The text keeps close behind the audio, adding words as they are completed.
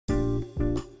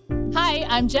Hi,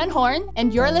 I'm Jen Horn,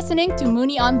 and you're listening to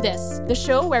Mooney on This, the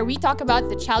show where we talk about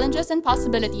the challenges and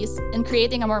possibilities in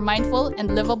creating a more mindful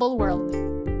and livable world.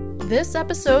 This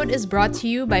episode is brought to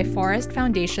you by Forest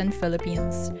Foundation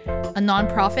Philippines, a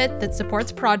nonprofit that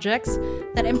supports projects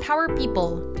that empower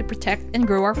people to protect and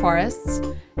grow our forests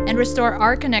and restore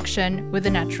our connection with the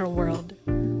natural world.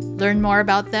 Learn more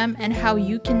about them and how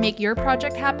you can make your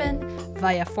project happen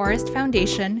via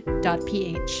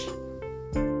forestfoundation.ph.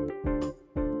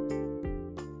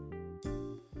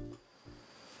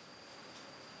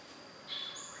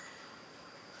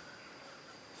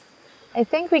 I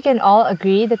think we can all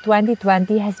agree that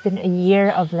 2020 has been a year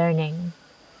of learning.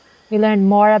 We learned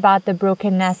more about the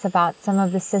brokenness about some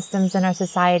of the systems in our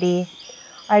society,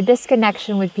 our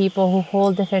disconnection with people who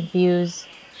hold different views,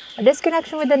 our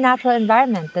disconnection with the natural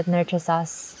environment that nurtures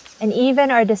us, and even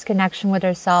our disconnection with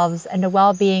ourselves and the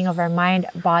well-being of our mind,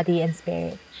 body, and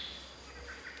spirit.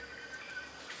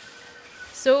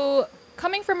 So,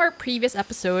 coming from our previous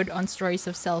episode on stories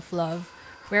of self-love,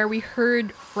 where we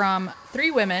heard from 3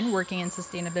 women working in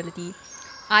sustainability,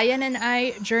 Ayan and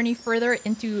I journey further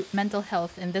into mental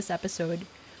health in this episode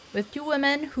with 2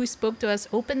 women who spoke to us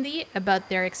openly about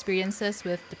their experiences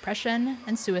with depression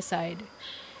and suicide,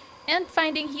 and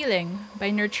finding healing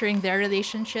by nurturing their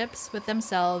relationships with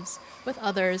themselves, with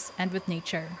others, and with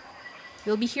nature.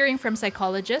 You'll be hearing from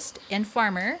psychologist and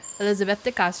farmer Elizabeth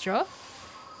De Castro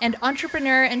and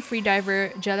entrepreneur and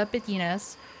freediver Jella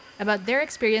Petinas about their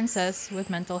experiences with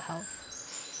mental health.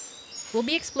 We'll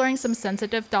be exploring some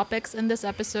sensitive topics in this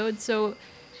episode, so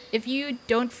if you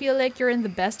don't feel like you're in the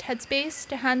best headspace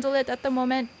to handle it at the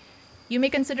moment, you may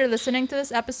consider listening to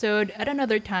this episode at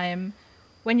another time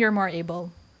when you're more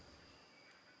able.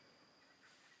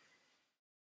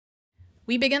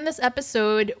 We begin this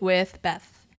episode with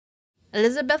Beth.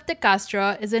 Elizabeth De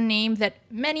Castro is a name that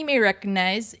many may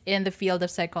recognize in the field of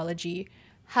psychology,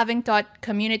 having taught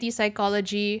community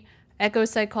psychology,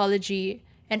 eco-psychology,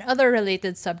 and other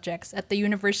related subjects at the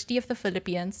University of the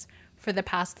Philippines for the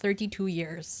past 32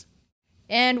 years.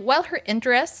 And while her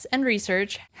interests and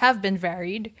research have been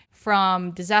varied,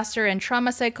 from disaster and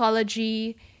trauma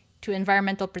psychology to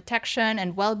environmental protection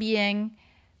and well-being,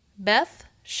 Beth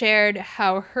shared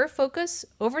how her focus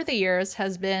over the years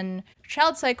has been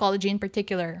child psychology in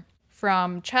particular,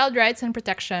 from child rights and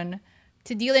protection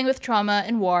to dealing with trauma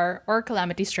in war or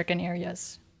calamity-stricken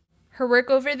areas. Her work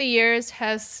over the years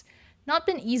has not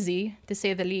been easy, to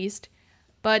say the least,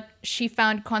 but she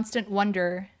found constant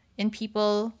wonder in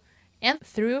people and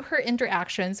through her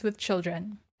interactions with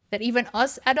children that even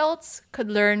us adults could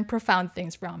learn profound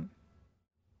things from.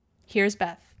 Here's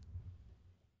Beth.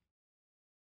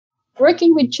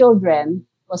 Working with children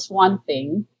was one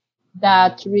thing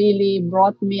that really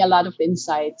brought me a lot of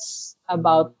insights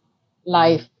about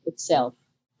life itself.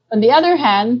 On the other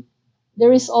hand,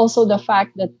 there is also the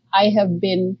fact that I have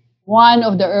been one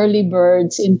of the early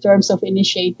birds in terms of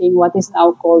initiating what is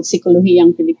now called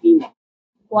Psikolohiyang Pilipino.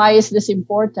 Why is this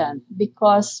important?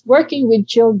 Because working with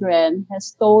children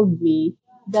has told me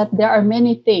that there are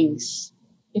many things,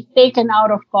 if taken out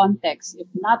of context, if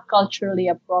not culturally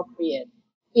appropriate,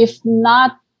 if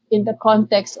not in the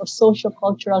context of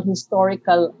socio-cultural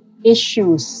historical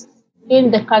issues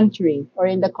in the country or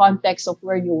in the context of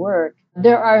where you work,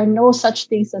 there are no such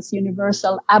things as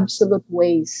universal, absolute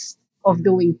ways of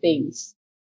doing things.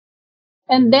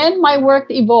 And then my work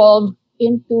evolved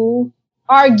into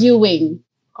arguing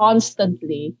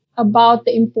constantly about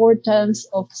the importance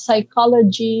of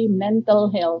psychology,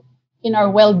 mental health in our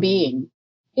well-being.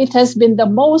 It has been the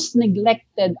most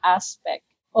neglected aspect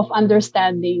of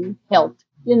understanding health.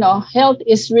 You know, health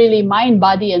is really mind,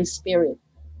 body, and spirit.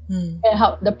 And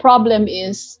the problem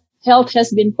is health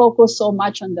has been focused so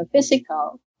much on the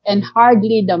physical and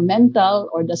hardly the mental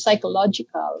or the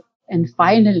psychological. And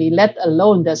finally, let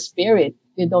alone the spirit.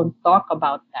 We don't talk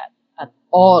about that at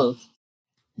all.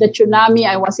 The tsunami,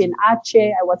 I was in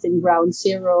Aceh, I was in Ground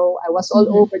Zero, I was all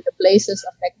over the places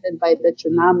affected by the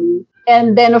tsunami.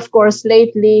 And then, of course,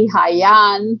 lately,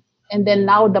 Haiyan, and then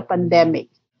now the pandemic.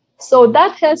 So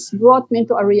that has brought me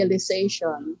to a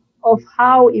realization of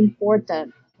how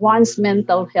important one's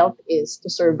mental health is to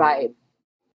survive.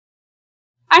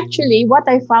 Actually, what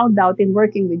I found out in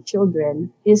working with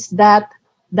children is that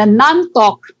the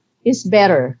non-talk is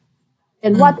better.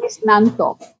 And what is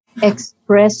non-talk?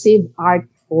 Expressive art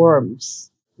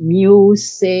forms,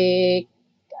 music,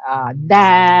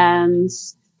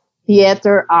 dance,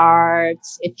 theater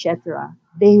arts, etc.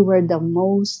 They were the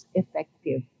most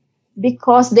effective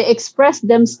because they expressed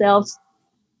themselves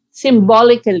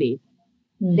symbolically.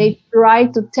 They try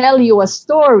to tell you a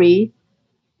story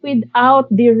without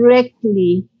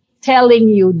directly telling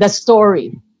you the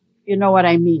story. You know what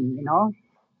I mean,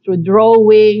 through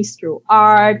drawings, through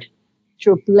art,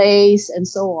 through plays, and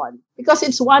so on. Because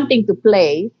it's one thing to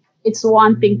play, it's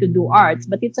one thing to do arts,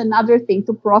 but it's another thing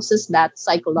to process that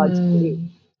psychologically.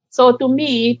 So to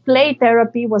me, play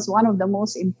therapy was one of the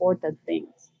most important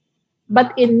things,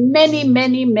 but in many,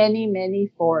 many, many,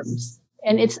 many forms.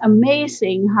 And it's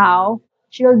amazing how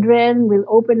children will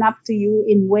open up to you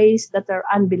in ways that are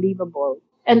unbelievable.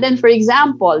 And then, for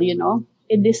example,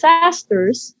 in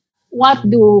disasters, what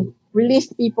do relief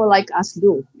people like us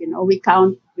do? We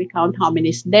count how many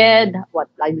is dead, what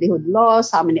livelihood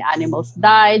loss, how many animals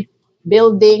died,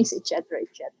 buildings, etc.,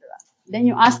 etc. Then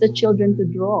you ask the children to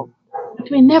draw,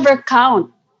 but we never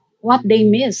count what they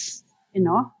miss.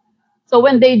 So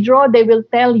when they draw, they will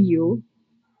tell you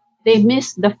they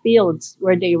missed the fields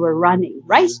where they were running,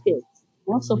 rice fields.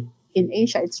 Most of in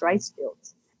Asia, it's rice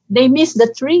fields. They missed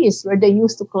the trees where they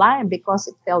used to climb because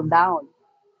it fell down.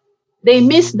 They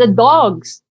missed the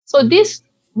dogs. So this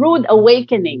rude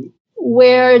awakening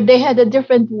where they had a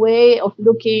different way of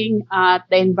looking at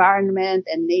the environment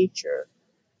and nature,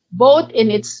 both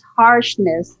in its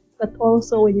harshness, but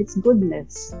also in its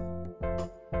goodness.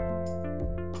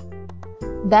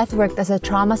 Beth worked as a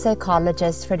trauma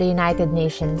psychologist for the United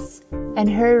Nations, and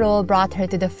her role brought her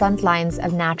to the front lines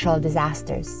of natural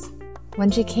disasters.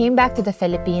 When she came back to the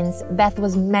Philippines, Beth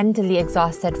was mentally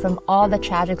exhausted from all the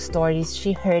tragic stories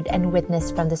she heard and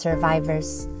witnessed from the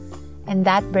survivors. And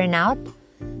that burnout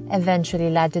eventually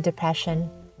led to depression.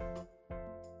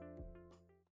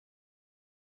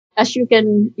 As you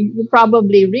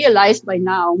probably realize by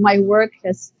now, my work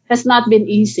has not been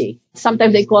easy.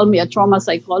 Sometimes they call me a trauma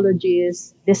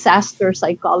psychologist, disaster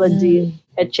psychologist,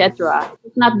 etc.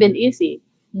 It's not been easy.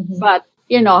 But,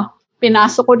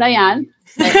 pinasok ko na yan.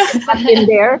 I've been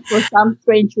there for some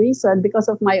strange reason because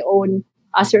of my own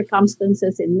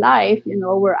circumstances in life,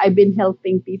 where I've been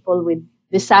helping people with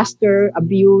disaster,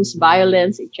 abuse,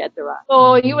 violence, etc.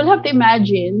 So you will have to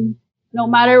imagine, no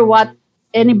matter what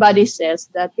anybody says,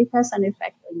 that it has an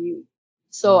effect on you.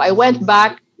 So I went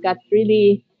back, got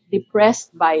really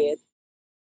depressed by it.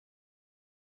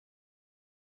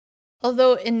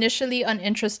 Although initially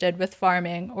uninterested with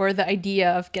farming or the idea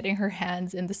of getting her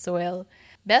hands in the soil,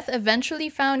 Beth eventually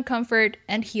found comfort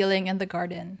and healing in the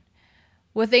garden.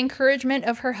 With the encouragement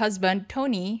of her husband,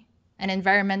 Tony, an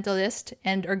environmentalist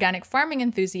and organic farming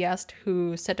enthusiast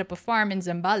who set up a farm in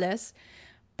Zambales,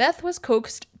 Beth was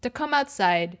coaxed to come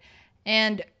outside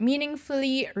and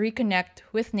meaningfully reconnect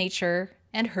with nature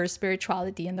and her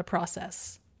spirituality in the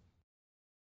process.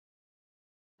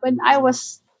 When I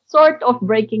was sort of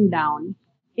breaking down,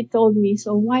 he told me,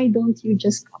 so why don't you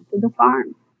just come to the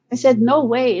farm? I said, no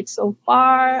way, it's so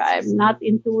far, I'm not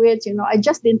into it, I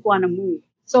just didn't want to move.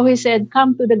 So he said,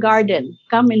 come to the garden,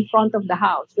 come in front of the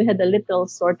house. We had a little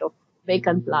sort of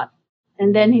vacant lot.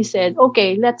 And then he said,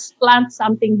 okay, let's plant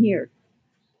something here.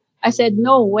 I said,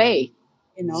 no way,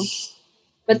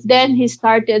 But then he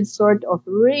started sort of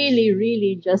really,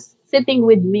 really just sitting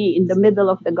with me in the middle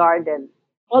of the garden.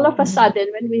 All of a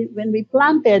sudden, when we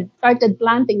started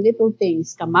planting little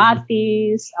things,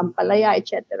 kamatis, ampalaya,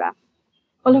 etc.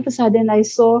 All of a sudden, I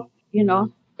saw,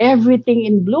 everything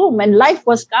in bloom and life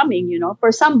was coming,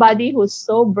 For somebody who's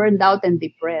so burned out and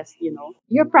depressed,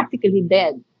 you're practically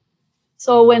dead.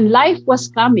 So when life was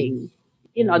coming,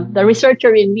 the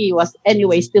researcher in me was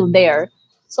anyway still there.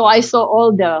 So I saw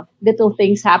all the little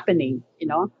things happening,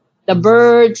 the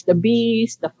birds, the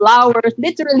bees, the flowers,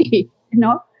 literally,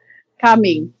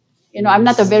 coming. I'm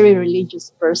not a very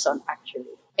religious person,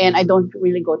 actually. And I don't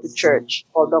really go to church,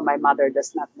 although my mother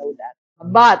does not know that.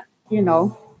 But,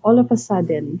 all of a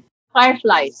sudden,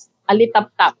 fireflies,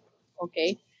 alitap-tap,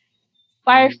 okay?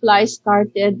 Fireflies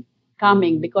started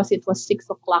coming because it was 6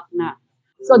 o'clock na.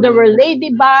 So there were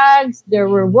ladybugs, there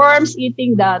were worms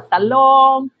eating the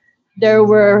talong, there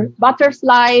were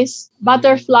butterflies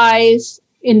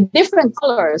in different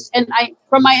colors. And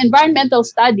from my environmental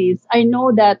studies, I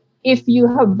know that if you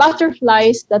have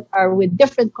butterflies that are with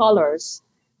different colors,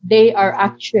 they are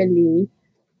actually,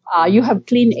 you have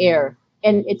clean air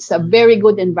and it's a very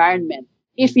good environment.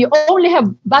 If you only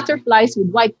have butterflies with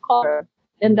white color,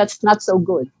 then that's not so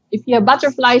good. If you have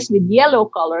butterflies with yellow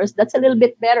colors, that's a little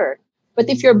bit better. But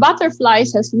if your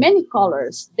butterflies has many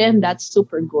colors, then that's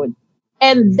super good.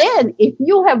 And then if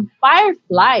you have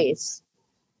fireflies,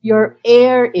 your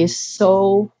air is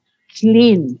so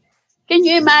clean. Can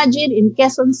you imagine in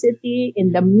Quezon City,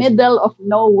 in the middle of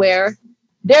nowhere,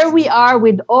 there we are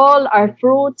with all our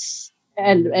fruits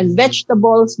and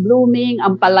vegetables blooming,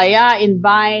 ampalaya in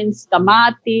vines,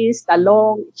 kamatis,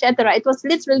 talong, etc. It was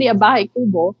literally a bahay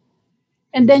kubo.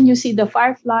 And then you see the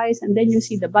fireflies, and then you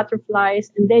see the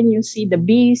butterflies, and then you see the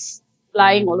bees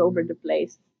flying all over the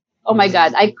place. Oh my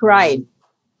God, I cried.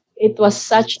 It was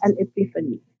such an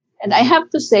epiphany. And I have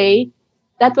to say,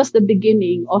 that was the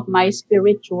beginning of my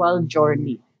spiritual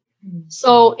journey.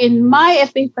 So, in my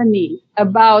epiphany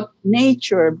about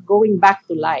nature going back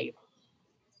to life,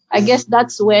 I guess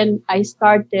that's when I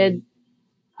started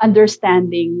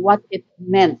understanding what it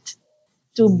meant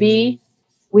to be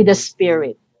with the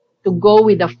spirit, to go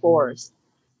with the force.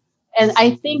 And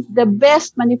I think the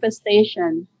best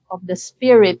manifestation of the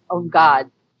Spirit of God,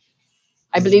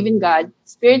 I believe in God,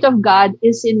 Spirit of God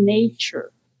is in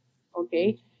nature.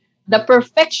 Okay. The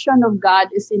perfection of God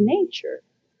is in nature,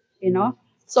 you know.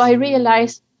 So I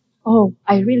realized, oh,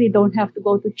 I really don't have to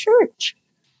go to church.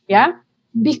 Yeah.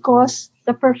 Because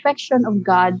the perfection of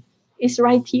God is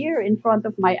right here in front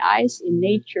of my eyes in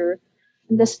nature.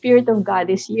 And the Spirit of God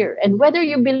is here. And whether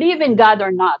you believe in God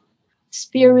or not,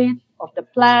 Spirit of the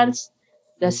plants,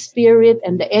 the spirit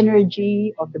and the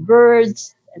energy of the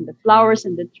birds and the flowers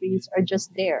and the trees are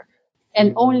just there.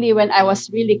 And only when I was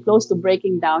really close to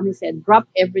breaking down, he said, drop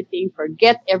everything,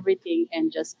 forget everything,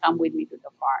 and just come with me to the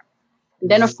farm. And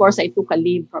then, of course, I took a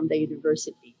leave from the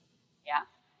university. Yeah.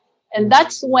 And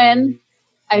that's when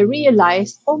I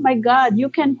realized, oh my God, you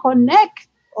can connect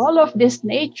all of these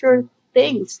nature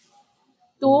things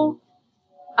to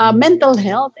mental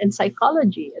health and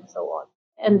psychology and so on.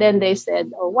 And then they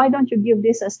said, oh, why don't you give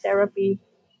this as therapy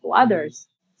to others?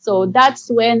 So that's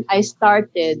when I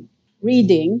started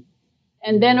reading.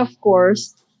 And then, of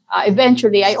course,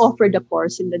 eventually I offered a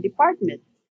course in the department.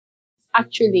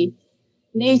 Actually,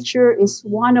 nature is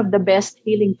one of the best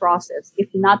healing process, if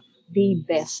not the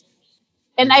best.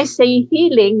 And I say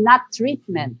healing, not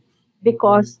treatment,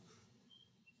 because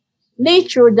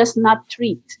nature does not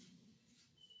treat.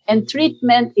 And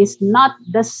treatment is not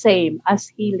the same as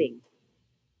healing.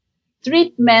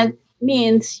 Treatment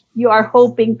means you are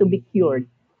hoping to be cured.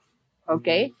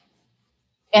 Okay?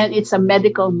 And it's a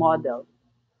medical model.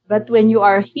 But when you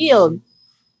are healed,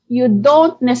 you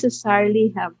don't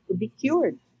necessarily have to be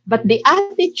cured. But the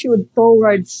attitude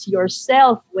towards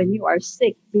yourself when you are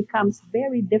sick becomes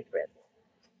very different.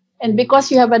 And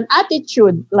because you have an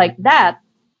attitude like that,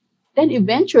 then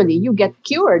eventually you get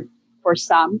cured for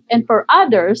some. And for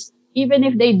others, even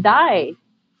if they die,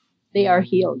 they are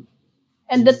healed.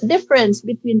 And the difference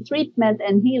between treatment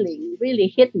and healing really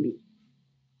hit me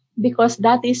because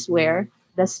that is where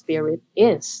the spirit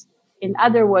is. In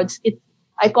other words,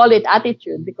 I call it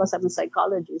attitude because I'm a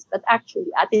psychologist, but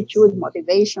actually attitude,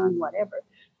 motivation, whatever.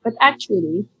 But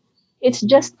actually, it's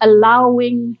just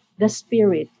allowing the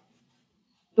spirit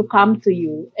to come to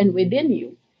you and within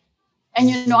you.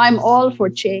 And I'm all for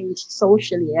change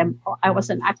socially. I was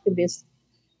an activist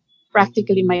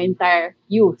practically my entire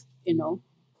youth.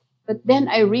 But then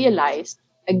I realized,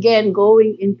 again,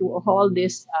 going into all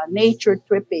this nature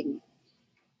tripping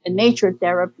and nature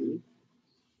therapy,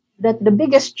 that the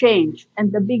biggest change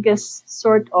and the biggest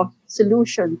sort of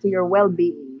solution to your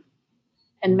well-being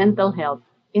and mental health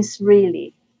is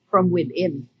really from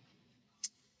within.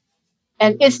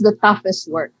 And it's the toughest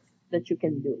work that you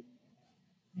can do.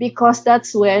 Because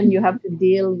that's when you have to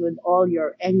deal with all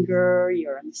your anger,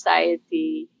 your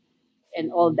anxiety,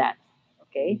 and all that.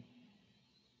 Okay?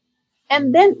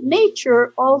 And then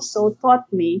nature also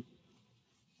taught me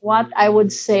what I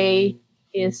would say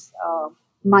is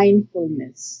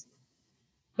mindfulness.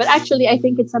 But actually, I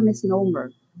think it's a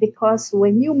misnomer because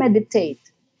when you meditate,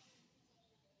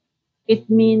 it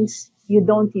means you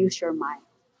don't use your mind.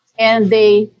 And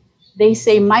they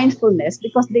say mindfulness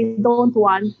because they don't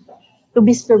want to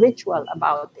be spiritual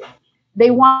about it.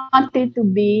 They want it to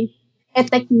be a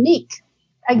technique.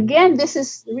 Again, this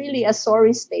is really a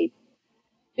sorry state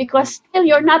because still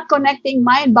you're not connecting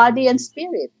mind, body, and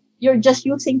spirit. You're just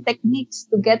using techniques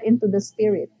to get into the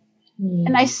spirit.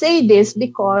 And I say this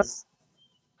because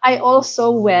I also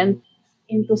went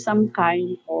into some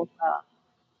kind of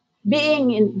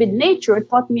being with nature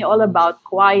taught me all about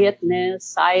quietness,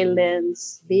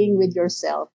 silence, being with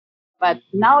yourself. But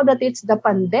now that it's the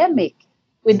pandemic,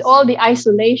 with all the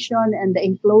isolation and the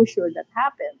enclosure that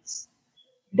happens,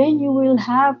 then you will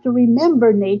have to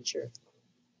remember nature.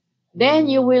 Then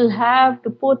you will have to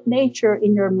put nature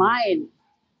in your mind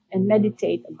and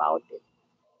meditate about it.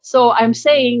 So I'm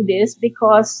saying this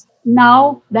because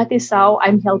now that is how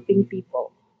I'm helping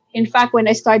people. In fact, when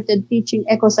I started teaching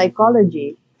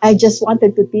eco-psychology, I just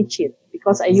wanted to teach it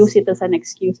because I use it as an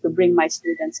excuse to bring my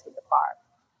students to the farm.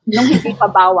 Nung hindi pa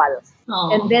bawal.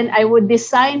 And then I would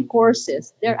design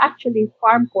courses. They're actually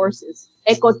farm courses,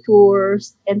 eco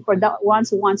tours. And for the ones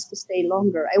who wants to stay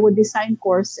longer, I would design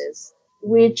courses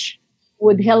which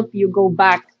would help you go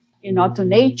back, to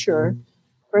nature,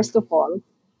 first of all,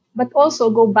 but also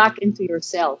go back into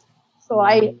yourself. So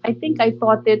I think I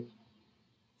taught it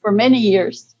for many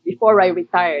years before I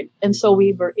retired. And so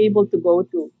we were able to go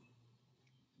to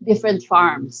different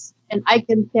farms. And I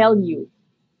can tell you,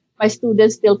 my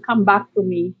students still come back to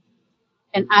me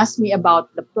and ask me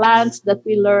about the plants that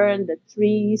we learned, the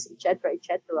trees, etc.,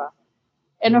 etc.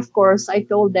 And of course, I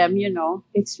told them,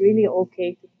 it's really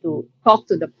okay to talk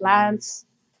to the plants.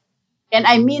 And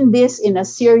I mean this in a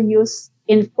serious,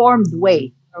 informed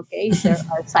way. Okay. There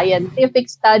are scientific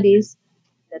studies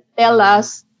that tell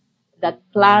us that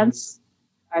plants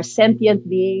are sentient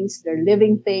beings. They're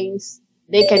living things.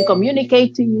 They can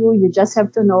communicate to you. You just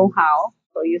have to know how.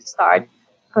 So you start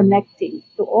connecting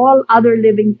to all other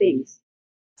living things.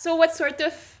 So, what sort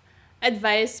of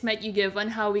advice might you give on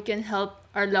how we can help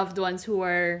our loved ones who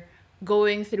are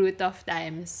going through tough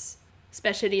times,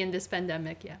 especially in this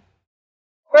pandemic? Yeah.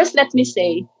 First, let me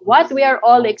say what we are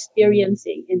all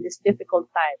experiencing in these difficult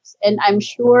times. And I'm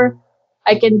sure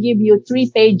I can give you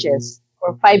 3 pages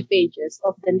or 5 pages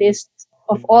of the list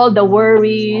of all the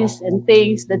worries and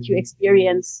things that you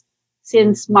experience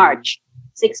since March,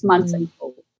 6 months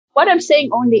ago. What I'm saying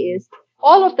only is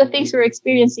all of the things we're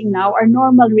experiencing now are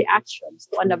normal reactions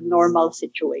to an abnormal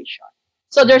situation.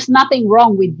 So there's nothing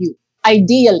wrong with you,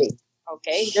 ideally.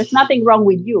 Okay? There's nothing wrong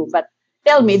with you, but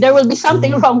tell me, there will be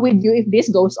something wrong with you if this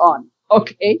goes on.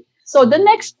 Okay? So the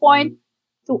next point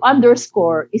to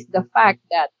underscore is the fact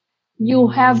that you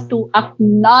have to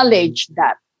acknowledge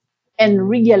that and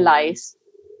realize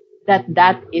that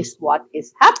that is what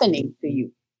is happening to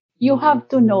you. You have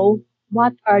to know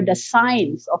what are the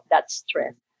signs of that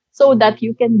stress so that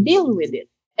you can deal with it.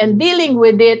 And dealing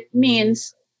with it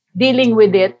means dealing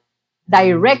with it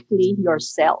directly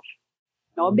yourself.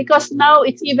 No, because now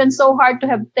it's even so hard to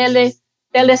have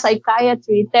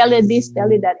telepsychiatry, tele this,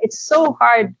 tele that. It's so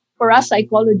hard for us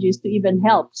psychologists to even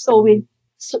help. So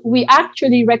we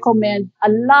actually recommend a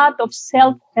lot of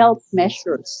self-help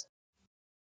measures.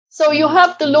 So you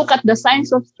have to look at the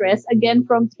signs of stress again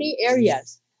from 3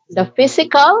 areas. The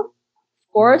physical,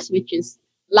 of course, which is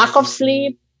lack of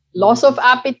sleep, loss of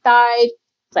appetite,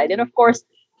 and of course,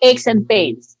 aches and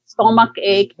pains, stomach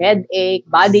ache, headache,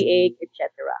 body ache, etc.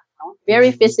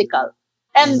 Very physical.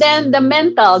 And then the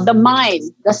mental, the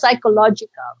mind, the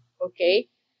psychological, okay?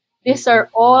 These are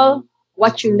all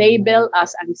what you label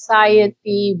as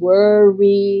anxiety,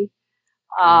 worry,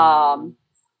 pangamba,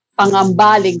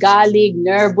 ligalig,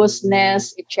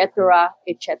 nervousness, etc.,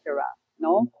 etc.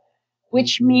 No?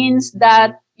 Which means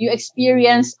that you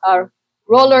experience a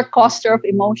roller coaster of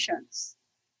emotions.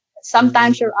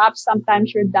 Sometimes you're up,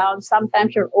 sometimes you're down,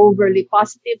 sometimes you're overly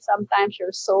positive, sometimes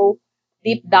you're so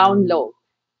deep down low.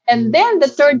 And then the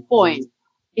third point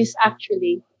is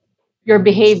actually your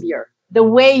behavior, the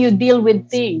way you deal with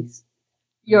things.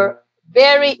 You're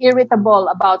very irritable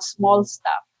about small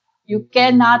stuff. You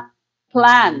cannot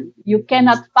plan. You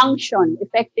cannot function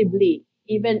effectively,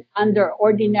 even under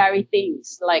ordinary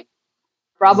things, like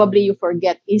probably you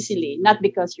forget easily, not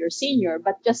because you're senior,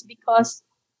 but just because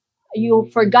you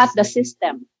forgot the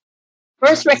system.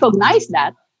 First, recognize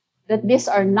that these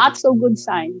are not so good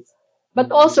signs,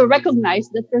 but also recognize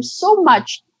that there's so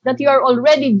much that you are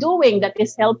already doing that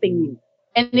is helping you.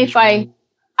 And if I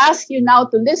ask you now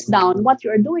to list down what you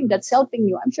are doing that's helping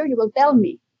you, I'm sure you will tell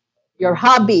me your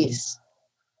hobbies.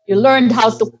 You learned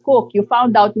how to cook. You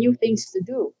found out new things to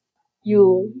do.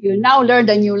 You now learned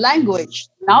a new language.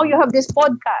 Now you have this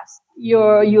podcast.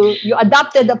 You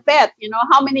adopted a pet.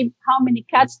 How many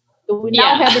cats do we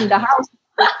now have in the house,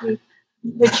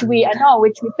 which we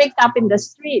picked up in the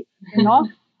street.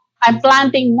 I'm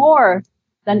planting more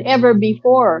than ever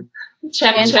before.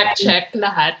 Check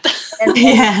lahat.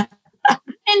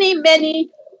 And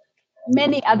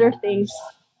many other things.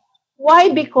 Why?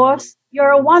 Because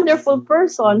you're a wonderful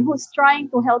person who's trying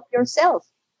to help yourself.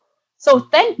 So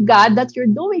thank God that you're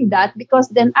doing that, because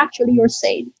then actually you're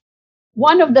sane.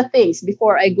 One of the things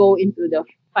before I go into the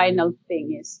final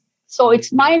thing is, so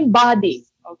it's mind, body.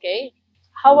 Okay.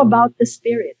 How about the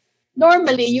spirit?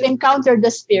 Normally you encounter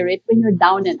the spirit when you're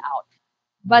down and out.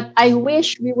 But I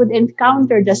wish we would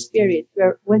encounter the spirit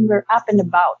when we're up and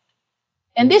about.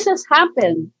 And this has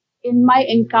happened in my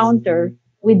encounter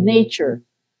with nature.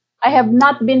 I have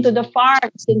not been to the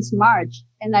farm since March,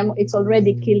 and it's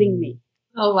already killing me.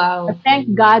 Oh, wow. But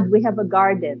thank God we have a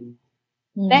garden.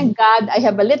 Thank God I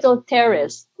have a little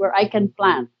terrace where I can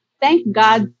plant. Thank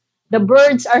God the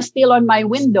birds are still on my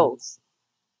windows.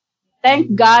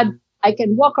 Thank God I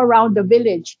can walk around the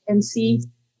village and see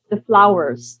the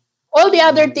flowers. All the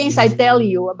other things I tell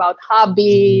you about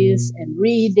hobbies and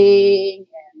reading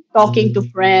and talking to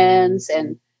friends,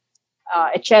 and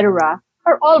etc.,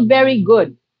 are all very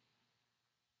good.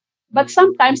 But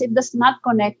sometimes it does not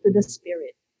connect to the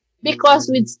spirit. Because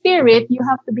with spirit, you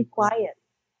have to be quiet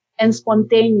and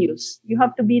spontaneous. You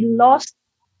have to be lost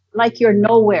like you're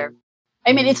nowhere.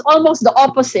 I mean, it's almost the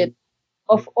opposite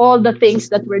of all the things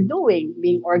that we're doing,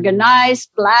 being organized,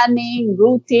 planning,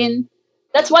 routine.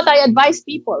 That's what I advise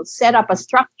people. Set up a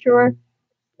structure,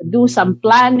 do some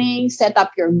planning, set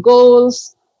up your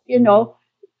goals,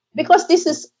 because this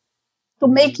is to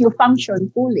make you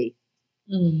function fully.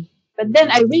 Mm. But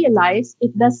then I realized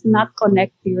it does not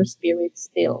connect to your spirit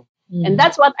still. Mm. And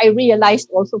that's what I realized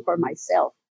also for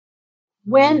myself.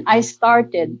 When I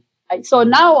started, so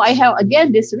now I have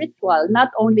again this ritual, not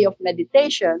only of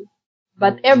meditation,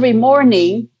 but every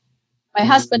morning, my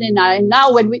husband and I,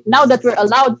 now that we're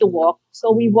allowed to walk,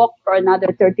 so we walk for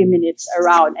another 30 minutes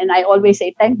around. And I always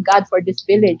say, thank God for this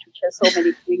village, which has so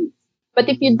many trees. But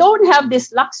if you don't have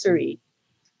this luxury,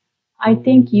 I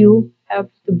think you have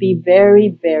to be very,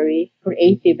 very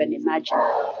creative and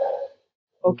imaginative.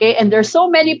 Okay? And there's so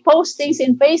many postings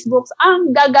in Facebook,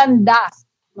 ang gaganda.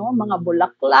 No? Mga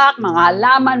bulaklak, mga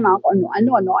halaman, mga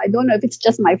ano-ano. No? I don't know if it's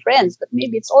just my friends, but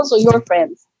maybe it's also your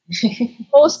friends.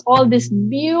 Post all these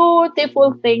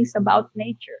beautiful things about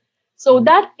nature. So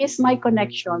that is my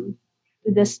connection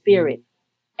to the spirit.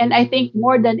 And I think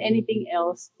more than anything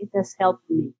else, it has helped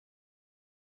me.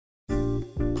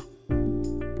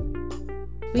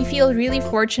 We feel really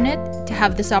fortunate to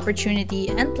have this opportunity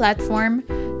and platform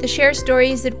to share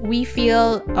stories that we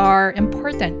feel are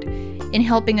important in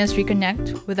helping us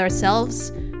reconnect with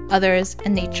ourselves, others,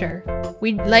 and nature.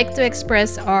 We'd like to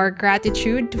express our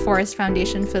gratitude to Forest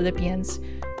Foundation Philippines,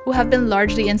 who have been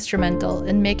largely instrumental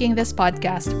in making this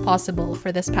podcast possible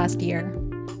for this past year.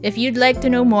 If you'd like to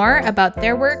know more about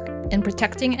their work in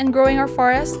protecting and growing our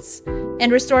forests and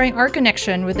restoring our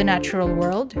connection with the natural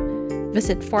world,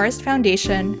 visit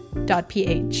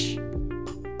forestfoundation.ph.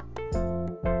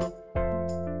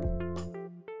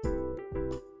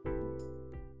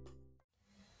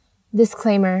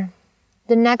 Disclaimer.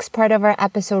 The next part of our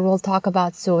episode will talk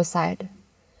about suicide.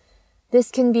 This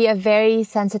can be a very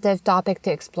sensitive topic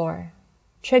to explore,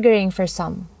 triggering for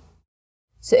some.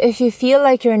 So if you feel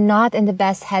like you're not in the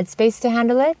best headspace to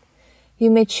handle it, you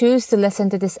may choose to listen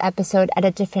to this episode at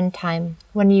a different time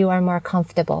when you are more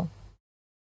comfortable.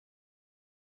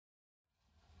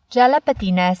 Jella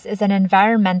Patinas is an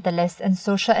environmentalist and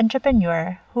social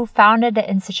entrepreneur who founded the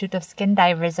Institute of Skin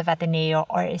Divers of Ateneo,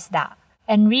 or ISDA,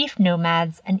 and Reef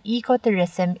Nomads, an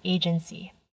ecotourism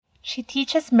agency. She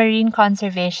teaches marine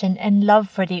conservation and love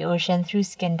for the ocean through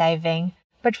skin diving,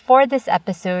 but for this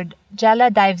episode, Jella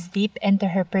dives deep into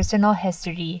her personal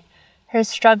history, her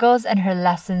struggles, and her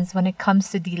lessons when it comes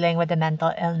to dealing with a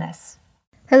mental illness.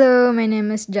 Hello, my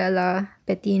name is Jella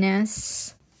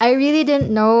Petinas. I really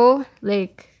didn't know,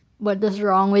 what was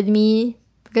wrong with me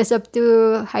because up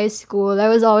to high school, I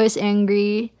was always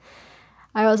angry.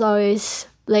 I was always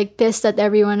pissed at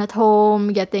everyone at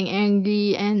home, getting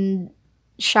angry and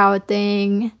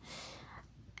shouting.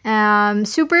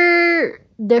 Super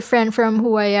different from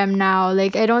who I am now.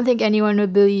 I don't think anyone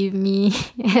would believe me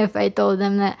if I told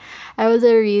them that I was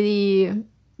a really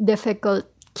difficult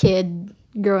kid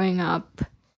growing up.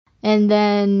 And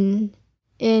then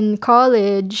in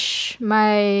college,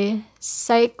 my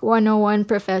Psych 101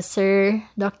 professor,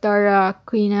 Dr.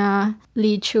 Quina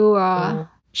Lee Chua,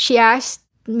 she asked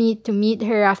me to meet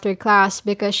her after class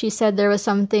because she said there was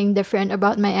something different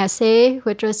about my essay,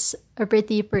 which was a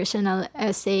pretty personal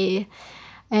essay.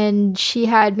 And she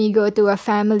had me go to a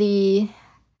family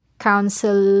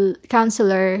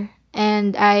counselor,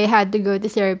 and I had to go to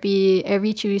therapy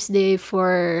every Tuesday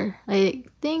for, I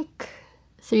think,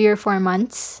 3 or 4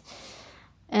 months.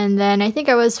 And then I think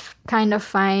I was kind of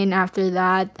fine after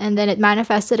that. And then it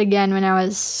manifested again when I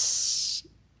was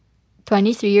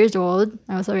 23 years old.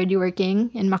 I was already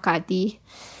working in Makati.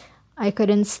 I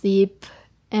couldn't sleep.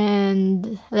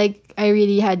 And I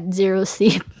really had zero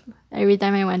sleep every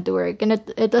time I went to work. And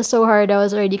it was so hard. I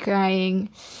was already crying.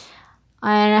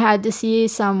 And I had to see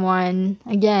someone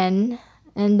again.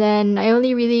 And then I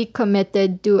only really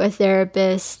committed to a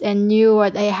therapist and knew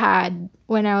what I had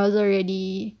when I was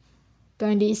already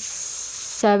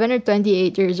 27 or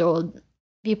 28 years old.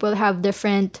 People have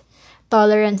different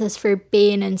tolerances for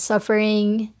pain and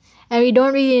suffering. And we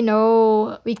don't really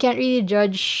know, we can't really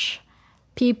judge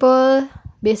people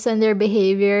based on their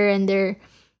behavior and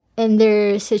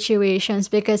their situations,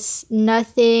 because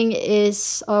nothing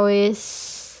is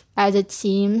always as it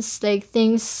seems.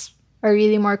 Things are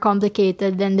really more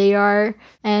complicated than they are.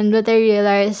 And what I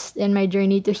realized in my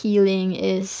journey to healing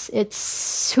is it's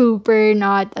super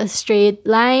not a straight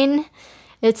line.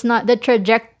 It's not, the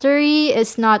trajectory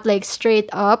is not like straight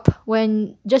up.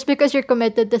 When just because you're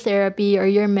committed to therapy or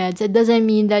your meds, it doesn't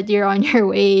mean that you're on your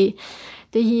way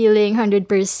to healing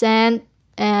 100%.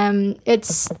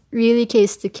 It's really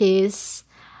case to case.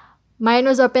 Mine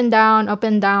was up and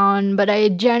down, but I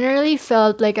generally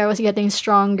felt like I was getting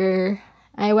stronger.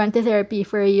 I went to therapy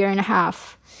for a year and a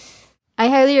half. I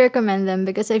highly recommend them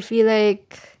because I feel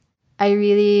like I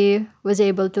really was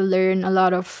able to learn a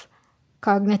lot of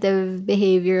cognitive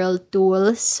behavioral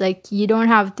tools. Like, you don't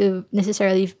have to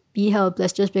necessarily be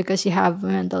helpless just because you have a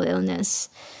mental illness.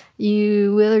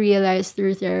 You will realize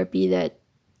through therapy that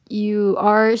you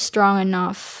are strong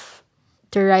enough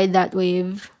to ride that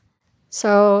wave.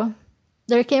 So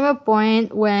there came a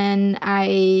point when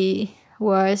I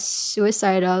was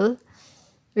suicidal,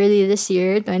 really this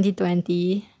year,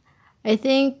 2020. I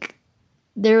think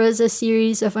there was a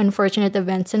series of unfortunate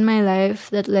events in my life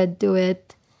that led to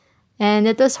it. And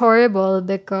it was horrible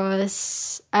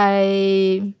because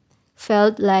I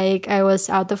felt like I was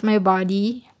out of my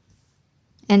body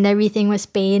and everything was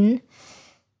pain.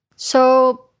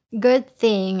 So, good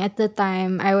thing at the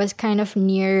time I was kind of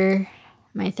near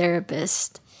my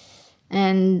therapist.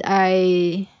 And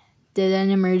I did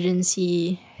an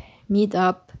emergency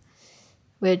meetup,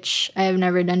 which I have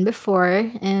never done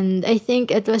before. And I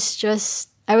think I was just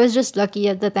lucky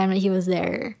at the time that he was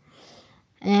there.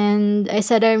 And I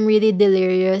said I'm really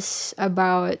delirious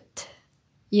about,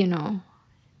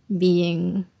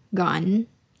 being gone.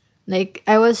 Like,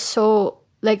 I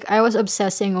was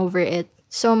obsessing over it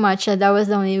so much that that was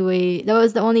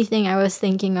the only thing I was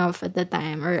thinking of at the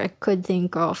time, or I could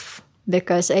think of,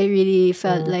 because I really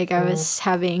felt like I was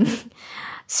having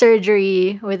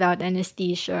surgery without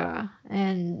anesthesia.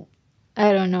 And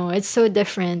I don't know, it's so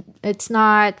different. It's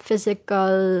not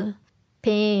physical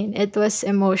pain. It was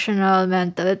emotional,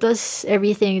 mental. It was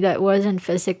everything that wasn't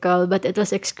physical, but it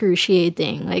was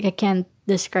excruciating. Like, I can't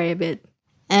describe it.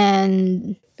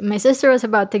 And my sister was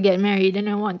about to get married and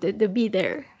I wanted to be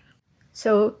there.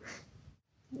 So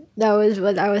that was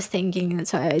what I was thinking, and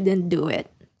so I didn't do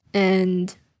it.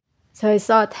 And so I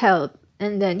sought help.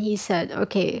 And then he said,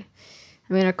 okay,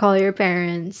 I'm going to call your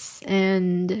parents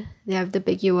and they have to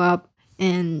pick you up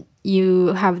and you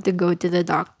have to go to the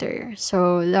doctor.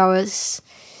 So that was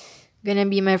going to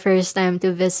be my first time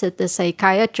to visit the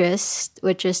psychiatrist,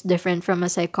 which is different from a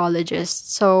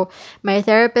psychologist. So my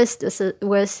therapist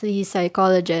was the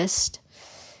psychologist.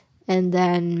 And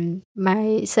then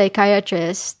my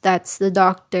psychiatrist, that's the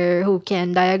doctor who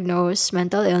can diagnose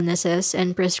mental illnesses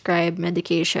and prescribe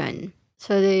medication.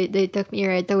 So they took me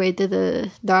right away to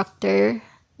the doctor.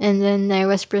 And then I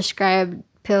was prescribed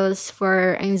pills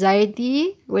for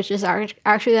anxiety, which is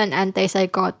actually an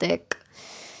antipsychotic.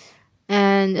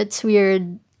 And it's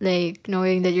weird, like,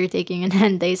 knowing that you're taking an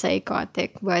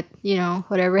antipsychotic, but,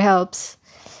 whatever helps.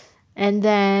 And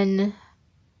then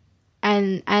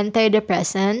an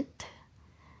antidepressant.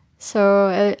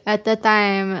 So at the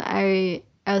time, I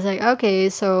was like, okay,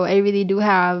 so I really do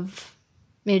have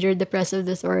major depressive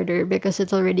disorder because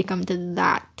it's already come to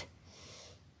that.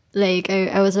 Like,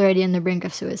 I was already on the brink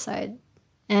of suicide.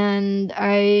 And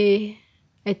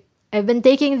I've been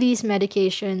taking these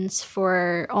medications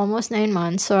for almost 9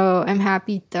 months, so I'm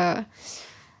happy to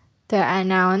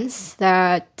announce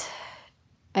that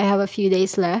I have a few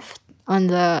days left on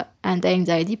the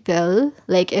anti-anxiety pill.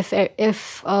 Like,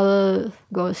 if all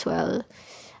goes well,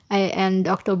 I end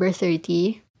October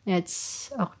 30.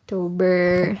 It's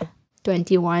October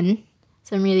 21.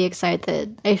 So I'm really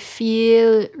excited. I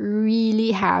feel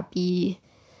really happy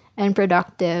and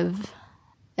productive.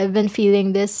 I've been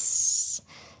feeling this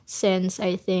since,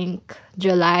 I think,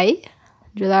 July,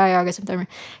 August, September,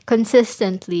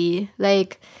 consistently.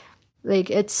 Like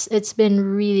it's been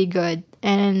really good.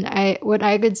 And what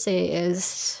I could say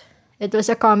is it was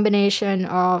a combination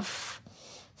of,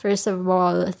 first of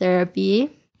all, therapy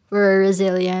for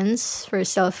resilience, for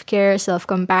self-care,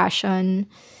 self-compassion,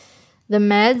 the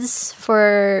meds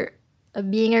for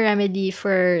being a remedy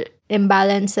for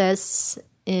imbalances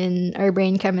in our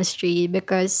brain chemistry,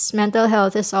 because mental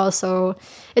health is also,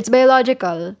 it's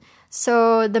biological.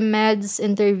 So the meds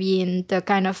intervene to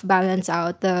kind of balance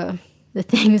out the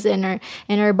things in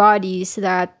our bodies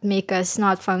that make us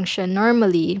not function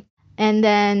normally. And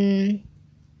then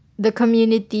the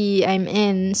community I'm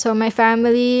in. So my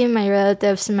family, my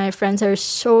relatives, my friends are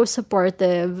so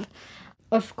supportive.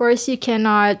 Of course, you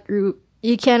cannot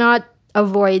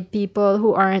avoid people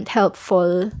who aren't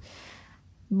helpful,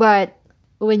 but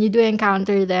when you do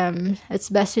encounter them, it's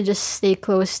best to just stay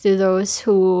close to those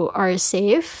who are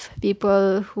safe,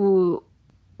 people who,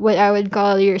 what I would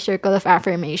call your circle of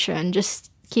affirmation.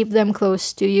 Just keep them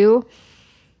close to you.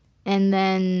 And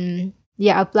then,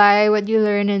 yeah, apply what you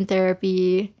learn in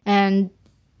therapy. And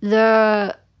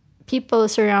the people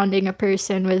surrounding a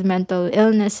person with mental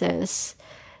illnesses,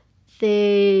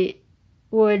 they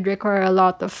would require a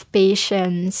lot of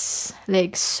patience,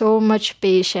 like so much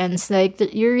patience. Like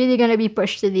you're really gonna be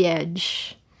pushed to the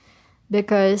edge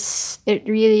because it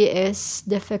really is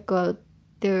difficult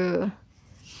to,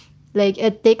 like,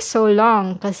 it takes so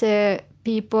long because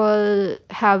people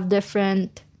have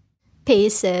different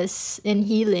paces in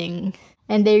healing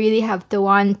and they really have to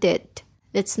want it.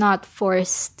 It's not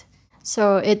forced.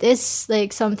 So it is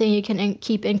like something you can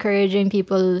keep encouraging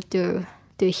people to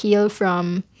heal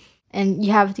from, and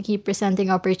you have to keep presenting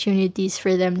opportunities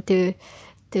for them to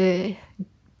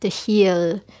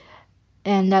heal.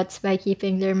 And that's by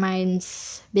keeping their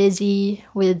minds busy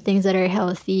with things that are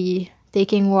healthy,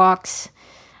 taking walks,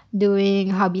 doing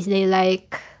hobbies they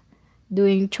like,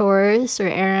 doing chores or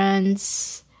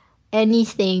errands,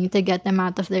 anything to get them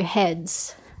out of their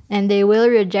heads. And they will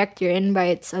reject your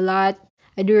invites a lot.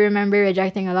 I do remember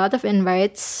rejecting a lot of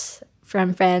invites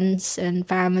from friends and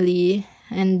family,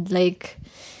 and like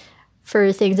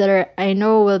for things that are I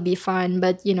know will be fun,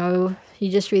 but you know,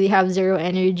 you just really have zero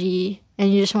energy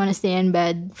and you just want to stay in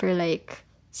bed for like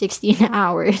 16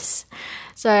 hours.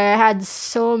 So I had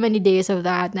so many days of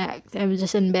that. I was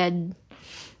just in bed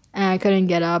and I couldn't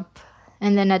get up.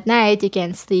 And then at night you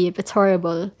can't sleep. It's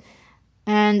horrible.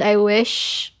 And I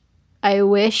wish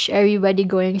everybody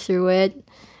going through it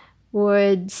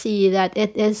would see that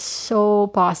it is so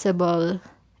possible.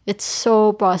 It's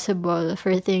so possible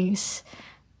for things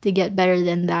to get better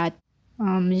than that.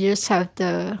 You just have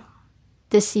to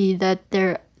see that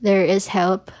there is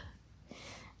help,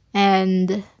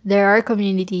 and there are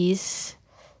communities,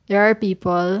 there are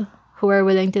people who are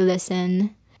willing to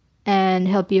listen and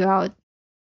help you out.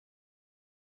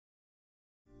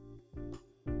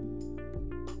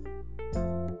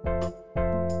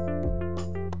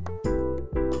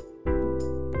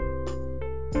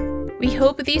 We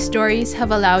hope these stories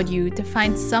have allowed you to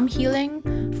find some healing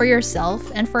for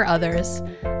yourself and for others,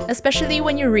 especially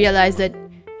when you realize that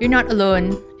you're not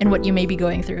alone in what you may be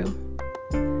going through.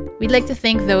 We'd like to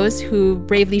thank those who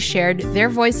bravely shared their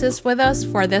voices with us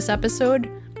for this episode: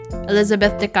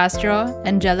 Elizabeth De Castro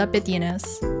and Jella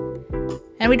Petinas.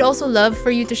 And we'd also love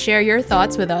for you to share your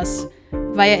thoughts with us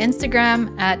via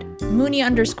Instagram at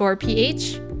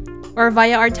Mooney_PH or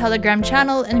via our Telegram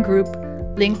channel and group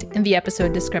linked in the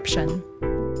episode description.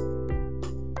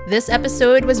 This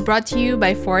episode was brought to you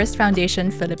by Forest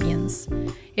Foundation Philippines.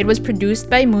 It was produced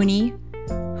by Mooney,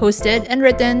 hosted and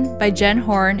written by Jen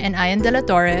Horn and Ian De La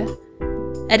Torre,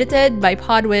 edited by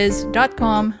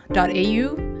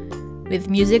podwiz.com.au, with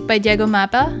music by Diego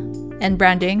Mapa and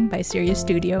branding by Sirius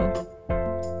Studio.